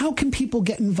 how can people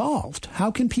get involved? How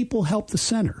can people help the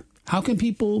center? How can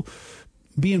people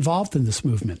be involved in this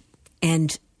movement?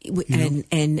 And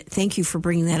thank you for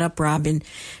bringing that up, Rob. And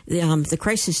the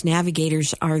crisis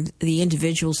navigators are the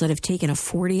individuals that have taken a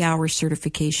 40-hour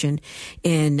certification,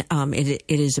 and it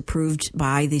is approved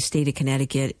by the state of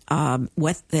Connecticut.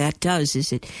 What that does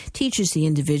is it teaches the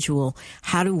individual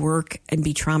how to work and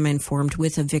be trauma-informed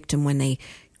with a victim when they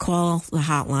call the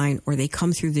hotline or they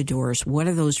come through the doors. What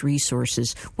are those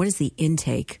resources? What does the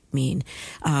intake mean?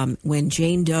 When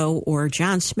Jane Doe or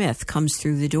John Smith comes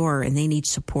through the door and they need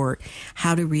support,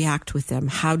 how to react with them,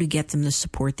 how to get them the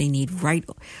support they need right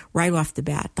off the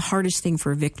bat. The hardest thing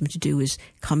for a victim to do is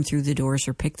come through the doors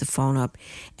or pick the phone up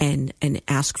and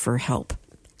ask for help.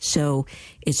 So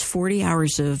it's 40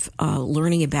 hours of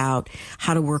learning about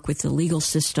how to work with the legal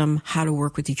system, how to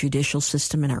work with the judicial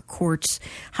system and our courts,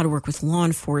 how to work with law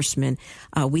enforcement.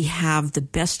 We have the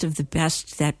best of the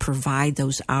best that provide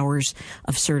those hours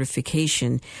of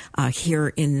certification here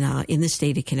in the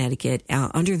state of Connecticut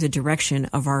under the direction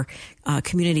of our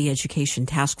community education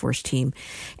task force team.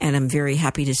 And I'm very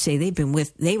happy to say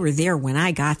they were there when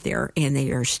I got there, and they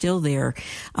are still there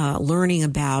learning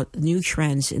about new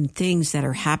trends and things that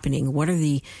are happening happening? What are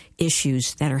the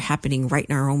issues that are happening right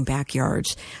in our own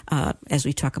backyards as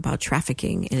we talk about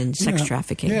trafficking and sex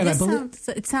trafficking? Yeah,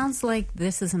 it sounds like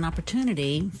this is an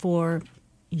opportunity for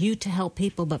you to help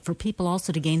people, but for people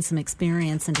also to gain some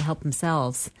experience and to help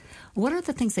themselves. What are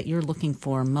the things that you're looking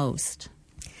for most?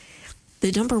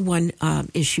 The number one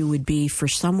issue would be for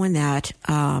someone that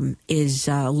is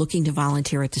looking to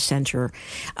volunteer at the center.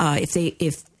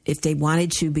 If they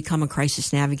wanted to become a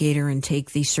crisis navigator and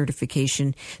take the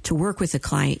certification to work with a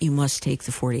client, you must take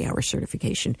the 40-hour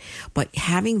certification. But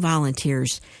having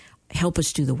volunteers help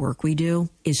us do the work we do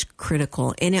is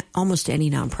critical in almost any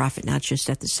nonprofit, not just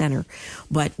at the center.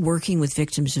 But working with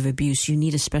victims of abuse, you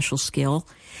need a special skill,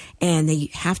 and they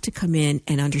have to come in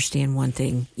and understand one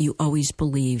thing. You always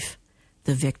believe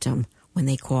the victim when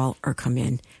they call or come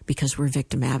in, because we're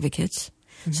victim advocates.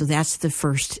 Mm-hmm. So that's the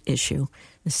first issue.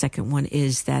 The second one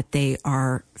is that they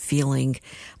are feeling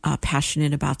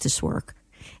passionate about this work.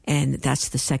 And that's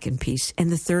the second piece.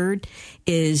 And the third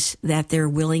is that they're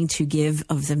willing to give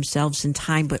of themselves and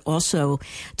time, but also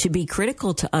to be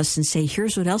critical to us and say,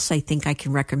 here's what else I think I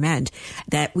can recommend.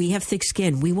 That we have thick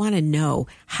skin. We want to know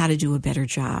how to do a better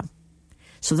job.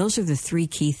 So those are the three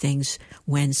key things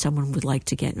when someone would like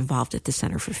to get involved at the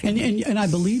Center for Family. And I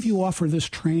believe you offer this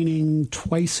training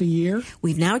twice a year?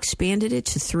 We've now expanded it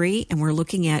to 3, and we're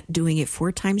looking at doing it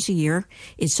 4 times a year.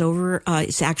 It's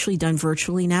actually done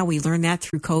virtually now. We learned that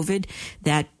through COVID,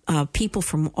 that people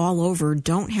from all over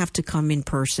don't have to come in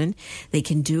person. They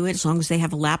can do it as long as they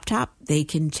have a laptop. They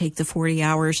can take the 40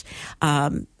 hours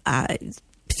on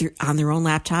their own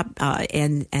laptop,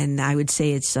 and I would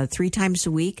say it's 3 times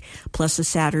a week plus a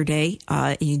Saturday.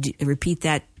 You repeat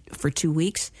that for 2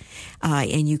 weeks,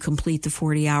 and you complete the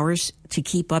 40 hours. To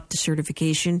keep up the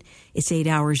certification, it's 8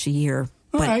 hours a year.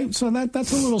 All right, so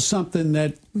that's a little something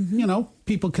that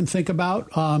people can think about.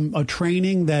 A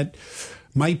training that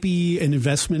might be an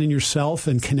investment in yourself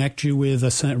and connect you with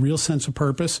a real sense of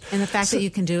purpose. And the fact that you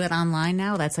can do it online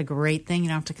now, that's a great thing. You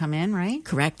don't have to come in, right?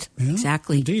 Correct. Yeah,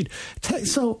 exactly. Indeed.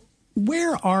 So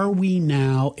where are we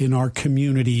now in our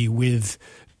community with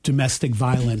domestic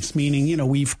violence? Meaning,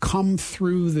 we've come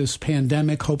through this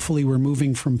pandemic. Hopefully we're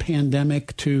moving from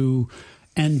pandemic to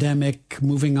endemic,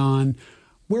 moving on.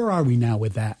 Where are we now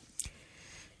with that?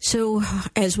 So,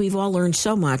 as we've all learned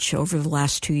so much over the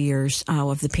last 2 years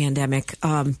of the pandemic,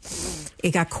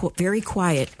 it got very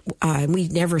quiet. We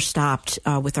never stopped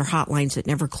with our hotlines that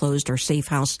never closed. Our Safe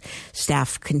House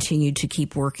staff continued to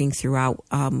keep working throughout.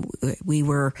 We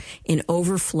were in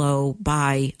overflow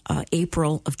by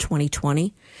April of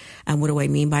 2020. And what do I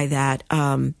mean by that?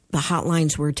 The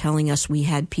hotlines were telling us we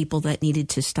had people that needed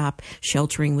to stop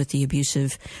sheltering with the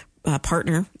abusive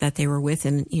partner that they were with.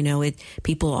 And,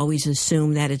 people always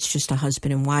assume that it's just a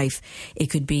husband and wife.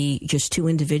 It could be just 2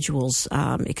 individuals.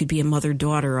 It could be a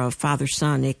mother-daughter, a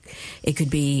father-son. It could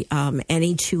be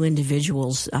any 2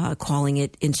 individuals calling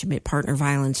it intimate partner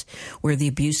violence, where the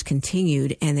abuse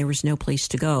continued and there was no place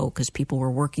to go because people were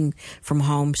working from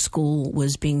home. School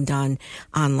was being done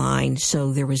online.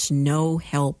 So there was no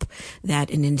help that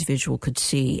an individual could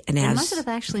see. And it must have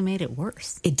actually made it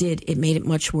worse. It did. It made it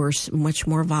much worse, much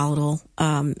more volatile.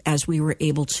 As we were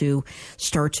able to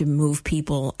start to move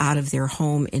people out of their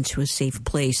home into a safe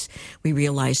place, we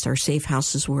realized our safe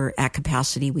houses were at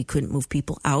capacity. We couldn't move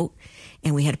people out,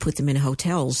 and we had to put them in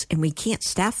hotels. And we can't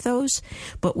staff those,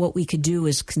 but what we could do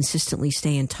is consistently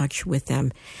stay in touch with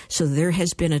them. So there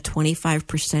has been a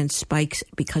 25% spike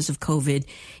because of COVID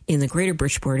in the greater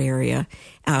Bridgeport area.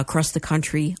 Across the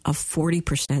country, a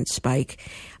 40% spike.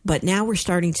 But now we're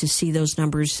starting to see those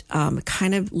numbers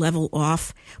kind of level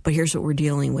off. But here's what we're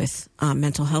dealing with.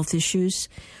 Mental health issues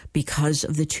because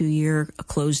of the 2-year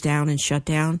close down and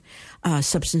shutdown,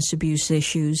 substance abuse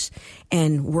issues,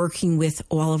 and working with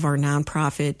all of our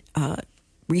nonprofit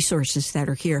resources that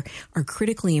are here are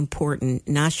critically important,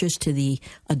 not just to the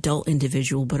adult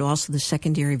individual, but also the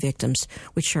secondary victims,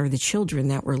 which are the children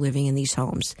that were living in these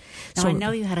homes. Now, I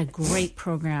know you had a great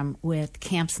program with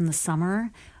camps in the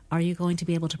summer. Are you going to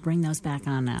be able to bring those back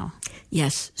on now?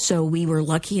 Yes. So we were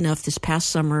lucky enough this past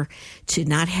summer to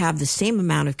not have the same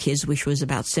amount of kids, which was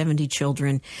about 70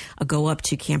 children, go up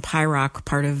to Camp High Rock,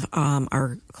 part of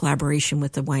our collaboration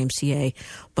with the YMCA.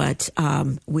 But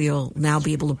we'll now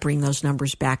be able to bring those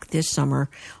numbers back this summer.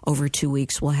 Over 2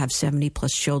 weeks, we'll have 70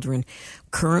 plus children.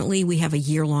 Currently, we have a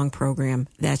year-long program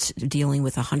that's dealing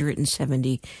with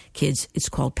 170 kids. It's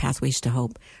called Pathways to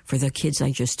Hope for the kids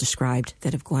I just described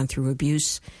that have gone through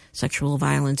abuse, sexual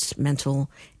violence, mental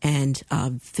and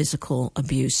physical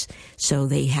abuse. So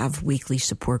they have weekly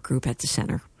support group at the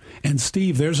center. And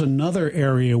Steve, there's another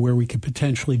area where we could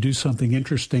potentially do something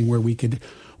interesting, where we could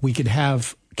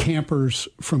have campers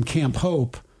from Camp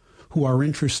Hope who are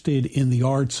interested in the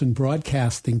arts and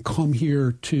broadcasting come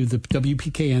here to the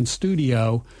WPKN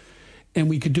studio, and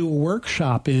we could do a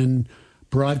workshop in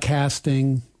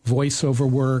broadcasting, voiceover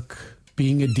work,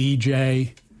 being a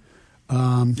DJ.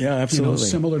 Yeah, absolutely.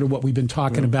 Similar to what we've been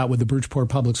talking about with the Bridgeport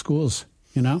Public Schools,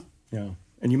 Yeah.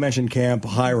 And you mentioned Camp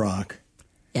High Rock.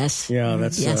 Yes. Yeah,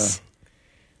 that's... Yes.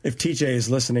 If TJ is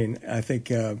listening, I think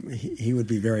he would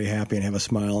be very happy and have a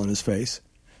smile on his face.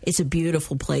 It's a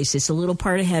beautiful place. It's a little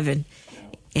part of heaven,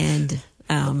 and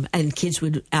kids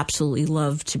would absolutely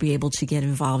love to be able to get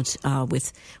involved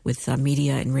with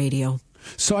media and radio.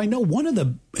 So I know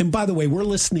and by the way, we're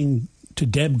listening to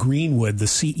Deb Greenwood, the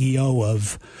CEO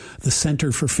of the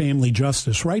Center for Family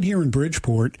Justice, right here in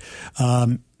Bridgeport.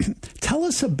 Tell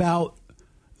us about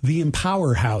the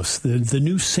Empower House, the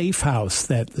new safe house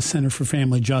that the Center for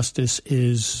Family Justice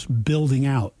is building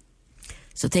out.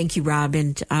 So thank you, Rob.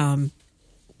 And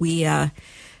we,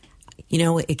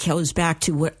 it goes back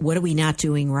to what are we not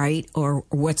doing right, or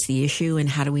what's the issue, and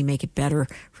how do we make it better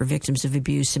for victims of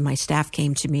abuse? And my staff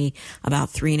came to me about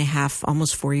 3.5,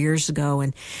 almost 4 years ago,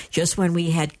 and just when we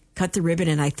had cut the ribbon,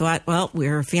 and I thought, well,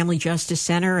 we're a family justice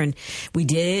center, and we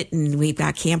did it, and we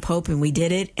got Camp Hope, and we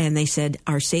did it, and they said,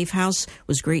 our safe house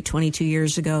was great 22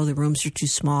 years ago. The rooms are too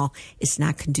small. It's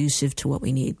not conducive to what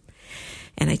we need.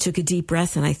 And I took a deep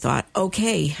breath and I thought,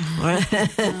 okay,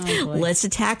 let's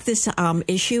attack this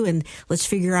issue, and let's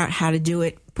figure out how to do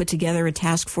it. Put together a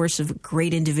task force of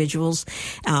great individuals.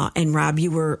 And Rob,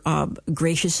 you were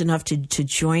gracious enough to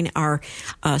join our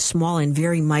small and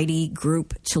very mighty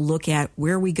group to look at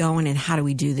where are we going and how do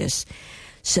we do this.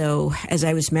 So as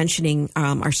I was mentioning,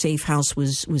 our safe house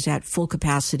was at full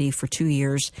capacity for 2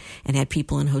 years and had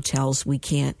people in hotels. We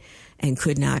can't and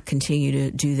could not continue to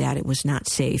do that. It was not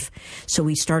safe. So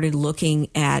we started looking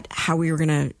at how we were going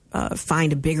to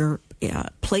find a bigger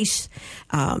place,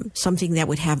 something that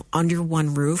would have under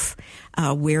one roof,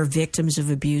 where victims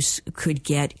of abuse could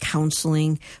get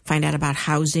counseling, find out about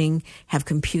housing, have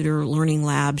computer learning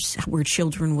labs, where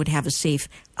children would have a safe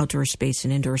outdoor space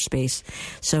and indoor space.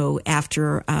 So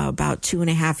after about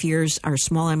 2.5 years, our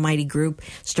small and mighty group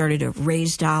started to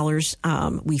raise dollars.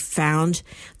 We found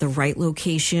the right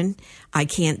location. I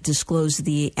can't disclose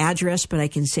the address, but I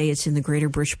can say it's in the greater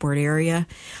Bridgeport area.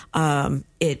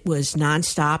 It was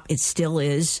nonstop. It still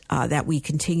is, that we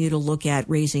continue to look at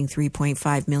raising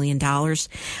 $3.5 million,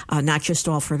 not just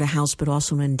all for the house, but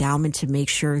also an endowment to make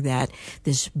sure that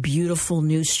this beautiful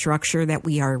new structure that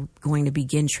we are going to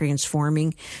begin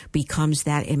transforming becomes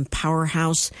that Empower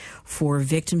House for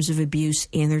victims of abuse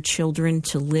and their children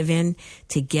to live in,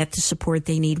 to get the support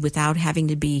they need without having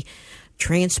to be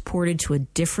transported to a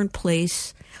different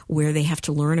place where they have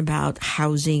to learn about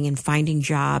housing and finding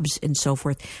jobs and so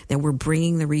forth, that we're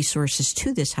bringing the resources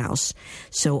to this house.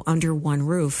 So under one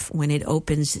roof, when it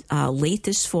opens late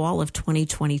this fall of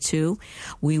 2022,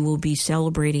 we will be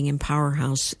celebrating Empower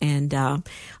House. And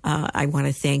I want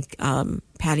to thank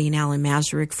Patty and Alan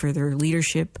Mazurek for their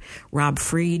leadership, Rob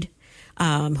Freed,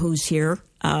 who's here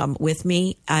with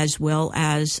me, as well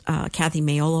as Kathy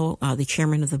Maiolo, the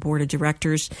chairman of the board of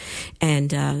directors, and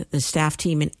the staff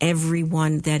team, and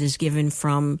everyone that is given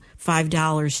from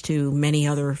 $5 to many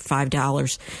other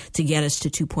 $5 to get us to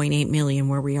 $2.8 million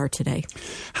where we are today.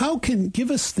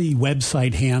 Give us the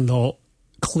website handle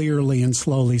clearly and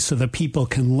slowly so that people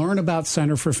can learn about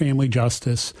Center for Family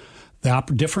Justice, the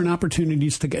different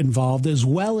opportunities to get involved, as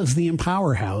well as the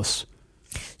Empower House.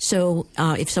 So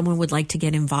if someone would like to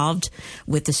get involved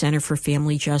with the Center for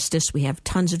Family Justice, we have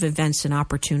tons of events and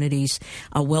opportunities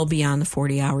well beyond the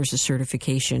 40 hours of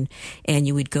certification. And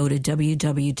you would go to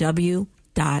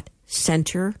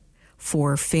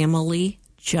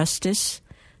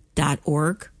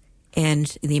www.centerforfamilyjustice.org.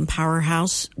 And the Empower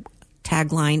House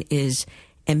tagline is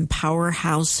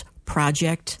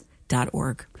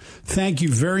empowerhouseproject.org. Thank you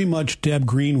very much, Deb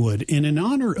Greenwood. And in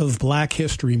honor of Black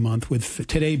History Month, with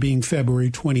today being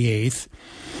February 28th,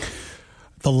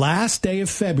 the last day of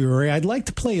February, I'd like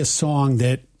to play a song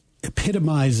that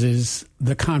epitomizes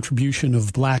the contribution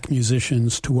of black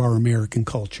musicians to our American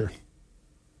culture.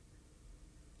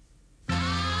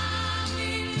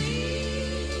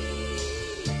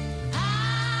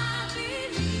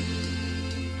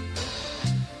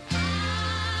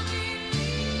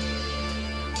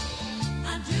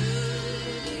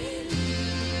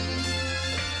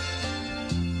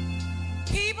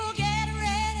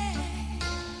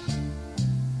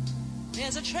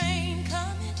 There's a train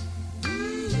coming.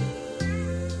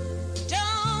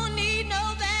 Don't need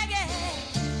no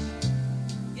baggage.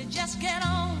 You just get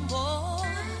on board.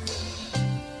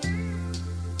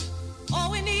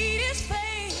 All we need is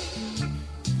faith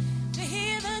to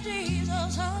hear the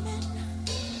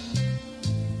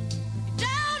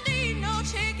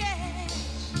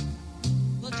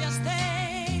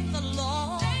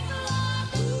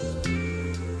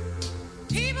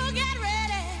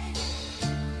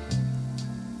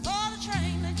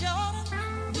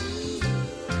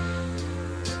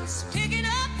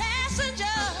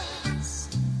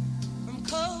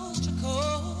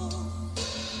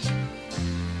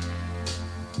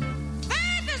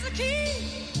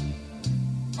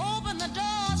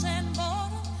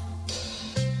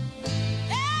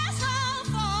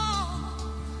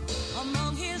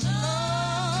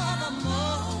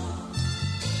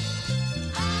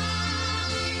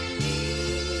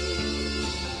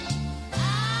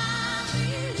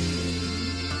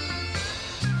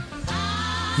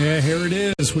Yeah, here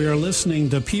it is. We are listening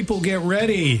to People Get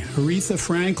Ready, Aretha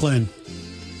Franklin.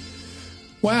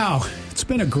 Wow, it's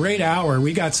been a great hour.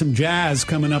 We got some jazz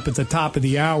coming up at the top of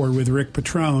the hour with Rick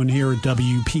Patrone here at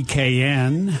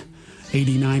WPKN,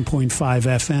 89.5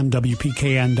 FM,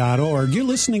 WPKN.org. You're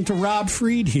listening to Rob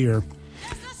Freed here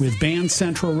with Band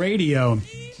Central Radio.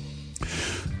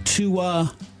 To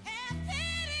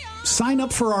sign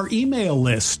up for our email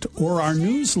list or our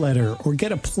newsletter or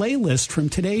get a playlist from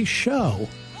today's show,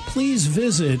 please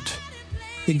visit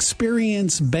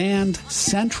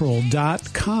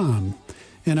experiencebandcentral.com.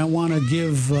 And I want to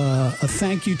give a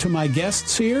thank you to my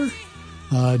guests here,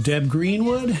 Deb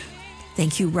Greenwood.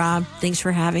 Thank you, Rob. Thanks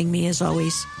for having me, as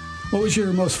always. What was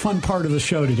your most fun part of the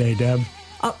show today, Deb?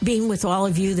 Being with all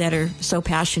of you that are so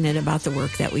passionate about the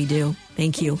work that we do.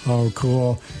 Thank you. Oh,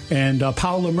 cool. And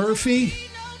Paula Murphy.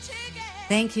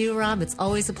 Thank you, Rob. It's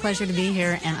always a pleasure to be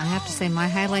here. And I have to say, my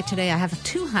highlight today, I have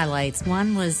two highlights.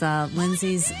 One was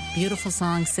Lindsay's beautiful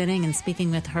song, Sitting, and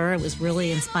speaking with her. It was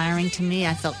really inspiring to me.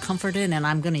 I felt comforted, and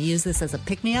I'm going to use this as a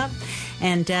pick-me-up.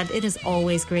 And, Deb, it is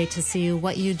always great to see you.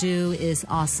 What you do is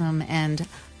awesome, and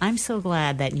I'm so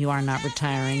glad that you are not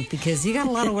retiring because you got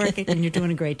a lot of work and you're doing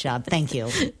a great job. Thank you.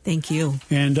 Thank you.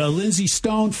 And Lindsay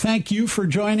Stone, thank you for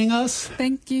joining us.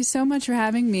 Thank you so much for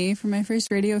having me for my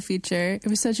first radio feature. It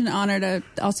was such an honor to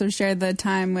also share the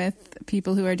time with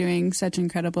people who are doing such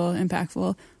incredible,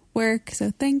 impactful work. So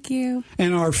thank you.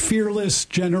 And our fearless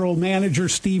general manager,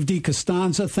 Steve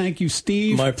DiCostanza. Thank you,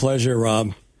 Steve. My pleasure,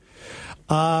 Rob.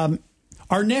 Our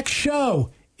next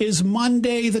show is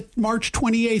Monday, March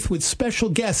 28th, with special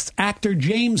guests, actor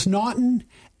James Naughton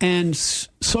and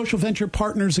Social Venture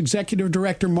Partners Executive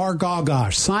Director Mar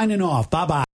Gaga. Signing off.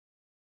 Bye-bye.